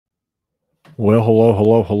Well, hello,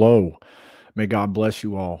 hello, hello. May God bless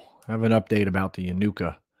you all. I have an update about the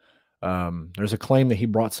Yanuka. There's a claim that he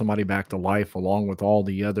brought somebody back to life along with all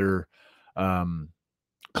the other um,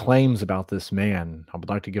 claims about this man. I would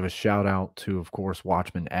like to give a shout out to, of course,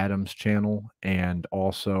 Watchman Adams' channel. And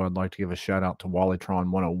also, I'd like to give a shout out to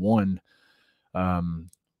Wallytron 101. Um,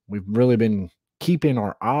 we've really been keeping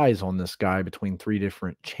our eyes on this guy between three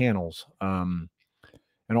different channels.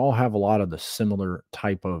 And all have a lot of the similar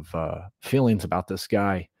type of feelings about this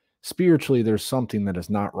guy. Spiritually, there's something that is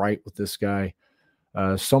not right with this guy.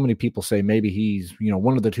 So many people say maybe he's,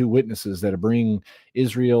 one of the two witnesses that bring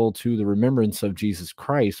Israel to the remembrance of Jesus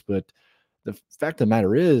Christ. But the fact of the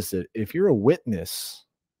matter is that if you're a witness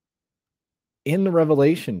in the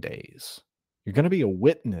Revelation days, you're going to be a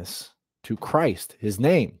witness to Christ, his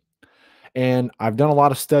name. And I've done a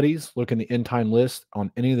lot of studies, look in the end time list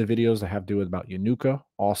on any of the videos that have to do with about Yanuka.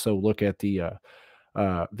 Also, look at the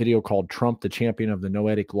video called Trump, the Champion of the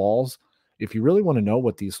Noetic Laws. If you really want to know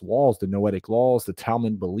what these laws, the Noetic laws, the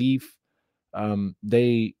Talmud belief,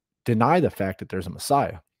 they deny the fact that there's a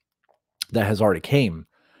Messiah that has already came.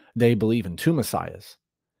 They believe in two Messiahs.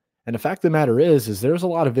 And the fact of the matter is there's a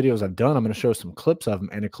lot of videos I've done. I'm going to show some clips of them,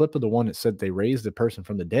 and a clip of the one that said they raised the person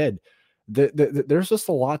from the dead. There's just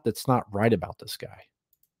a lot that's not right about this guy.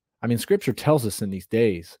 I mean, scripture tells us in these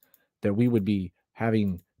days that we would be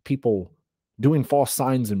having people doing false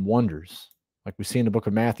signs and wonders, like we see in the book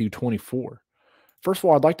of Matthew 24. First of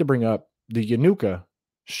all, I'd like to bring up the Yanuka.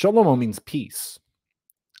 Shalom means peace,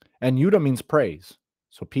 and Yuda means praise.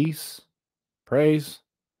 So peace, praise.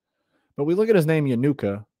 But we look at his name,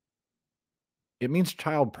 Yanuka, it means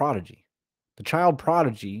child prodigy. The child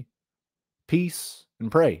prodigy, peace, and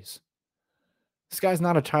praise. This guy's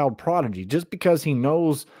not a child prodigy. Just because he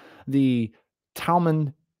knows the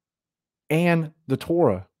Talmud and the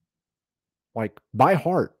Torah, like by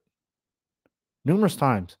heart, numerous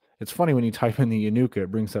times. It's funny when you type in the Yanuka,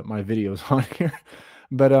 it brings up my videos on here.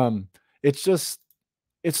 But it's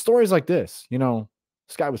stories like this.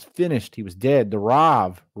 This guy was finished. He was dead. The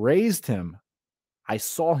Rav raised him. I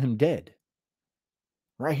saw him dead.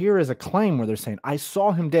 Right here is a claim where they're saying, I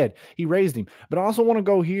saw him dead. He raised him. But I also want to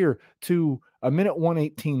go here to a minute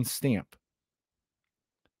 118 stamp.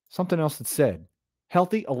 Something else that said,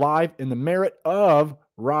 healthy, alive, in the merit of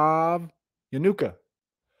Rav Yanuka.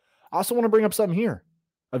 I also want to bring up something here.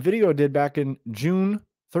 A video I did back in June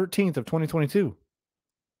 13th of 2022,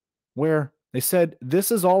 where they said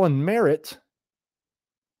this is all in merit,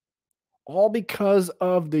 all because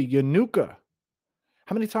of the Yanuka.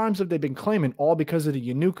 How many times have they been claiming all because of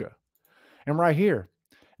the Yanuka? And right here,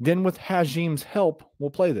 then with Hajim's help,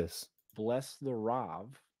 we'll play this. Bless the Rav,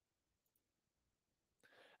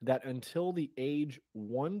 that until the age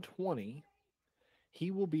 120,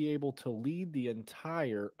 he will be able to lead the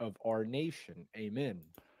entire of our nation. Amen.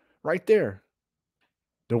 Right there.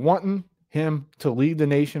 They're wanting him to lead the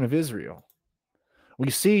nation of Israel. We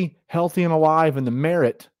see healthy and alive in the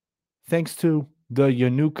merit thanks to the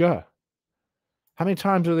Yanuka. How many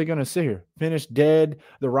times are they going to sit here? Finished dead.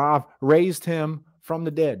 The Rav raised him from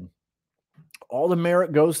the dead. All the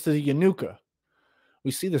merit goes to the Yanuka.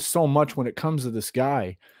 We see this so much when it comes to this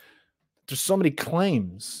guy. There's so many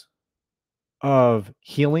claims of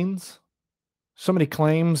healings, so many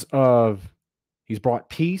claims of he's brought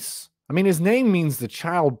peace. I mean, his name means the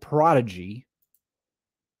child prodigy.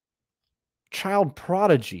 Child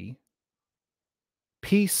prodigy,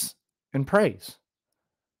 peace and praise.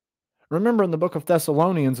 Remember in the book of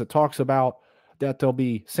Thessalonians, it talks about that they'll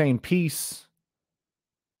be saying peace,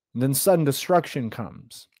 and then sudden destruction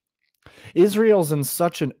comes. Israel's in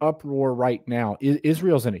such an uproar right now.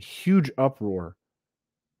 Israel's in a huge uproar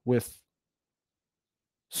with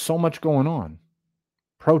so much going on.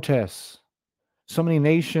 Protests. So many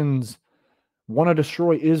nations want to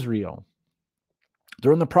destroy Israel.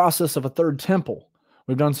 They're in the process of a third temple.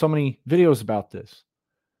 We've done so many videos about this.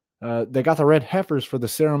 They got the red heifers for the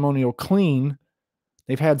ceremonial clean.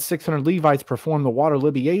 They've had 600 Levites perform the water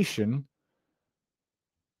libation.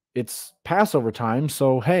 It's Passover time,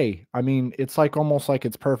 so hey, I mean, it's like almost like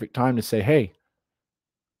it's perfect time to say, hey,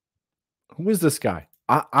 who is this guy?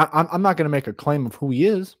 I'm not going to make a claim of who he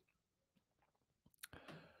is.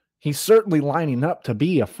 He's certainly lining up to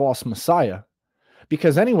be a false Messiah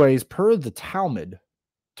because anyways, per the Talmud,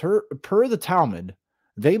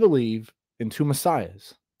 they believe in two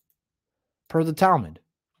Messiahs. Per the Talmud,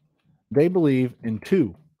 they believe in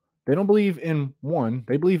two. They don't believe in one.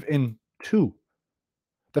 They believe in two.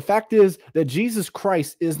 The fact is that Jesus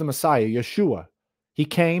Christ is the Messiah, Yeshua. He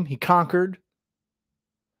came, he conquered.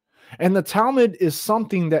 And the Talmud is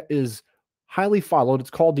something that is highly followed. It's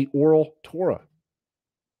called the oral Torah.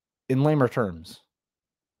 in lamer terms.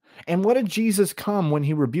 And what did Jesus come when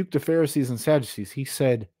he rebuked the Pharisees and Sadducees? He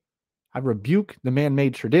said, I rebuke the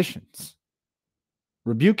man-made traditions.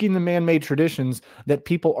 Rebuking the man-made traditions that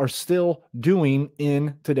people are still doing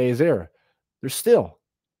in today's era. They're still.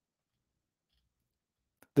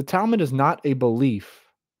 The Talmud is not a belief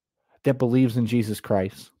that believes in Jesus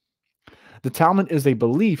Christ. The Talmud is a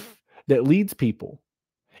belief that leads people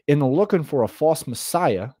in looking for a false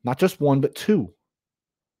Messiah, not just one, but two.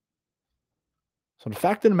 So the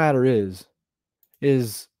fact of the matter is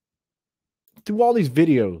through all these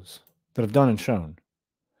videos that I've done and shown,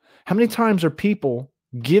 how many times are people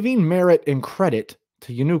giving merit and credit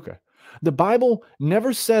to Yanuka? The Bible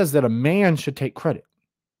never says that a man should take credit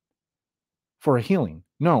for a healing.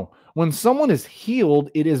 No, when someone is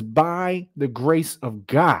healed, it is by the grace of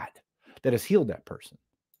God that has healed that person.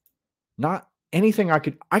 Not anything I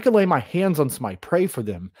could lay my hands on somebody, pray for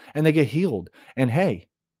them, and they get healed. And hey,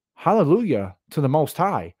 hallelujah to the Most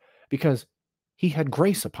High, because he had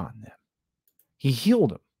grace upon them. He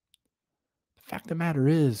healed them. The fact of the matter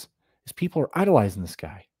is people are idolizing this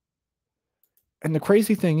guy. And the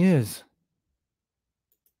crazy thing is,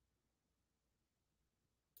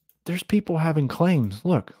 there's people having claims.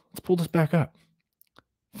 Look, let's pull this back up.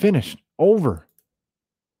 Finished. Over.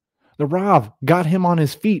 The Rav got him on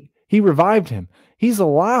his feet. He revived him. He's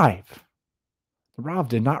alive. The Rav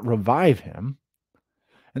did not revive him.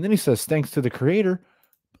 And then he says, thanks to the Creator.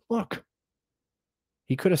 Look,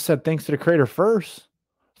 he could have said thanks to the Creator first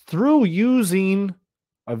through using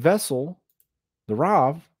a vessel, the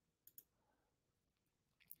Rav.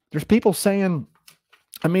 There's people saying,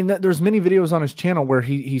 I mean, there's many videos on his channel where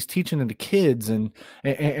he's teaching it to kids, and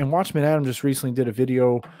Watchman Adam just recently did a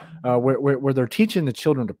video where they're teaching the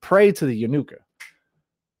children to pray to the Yanuka.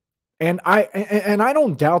 And I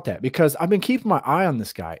don't doubt that, because I've been keeping my eye on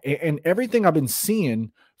this guy, and everything I've been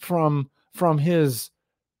seeing from his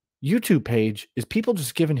YouTube page is people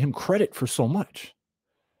just giving him credit for so much.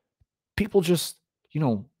 People just,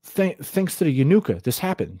 thanks to the Yanuka, this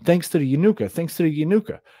happened. Thanks to the Yanuka. Thanks to the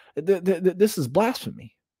Yanuka. This is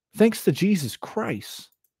blasphemy. Thanks to Jesus Christ,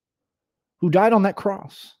 who died on that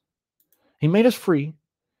cross. He made us free.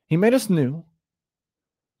 He made us new.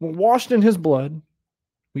 We're washed in his blood.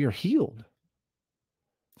 We are healed.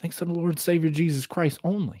 Thanks to the Lord Savior Jesus Christ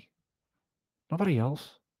only. Nobody else.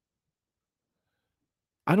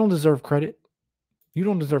 I don't deserve credit. You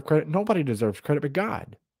don't deserve credit. Nobody deserves credit but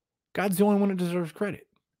God. God's the only one who deserves credit.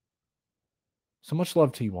 So much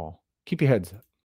love to you all. Keep your heads up.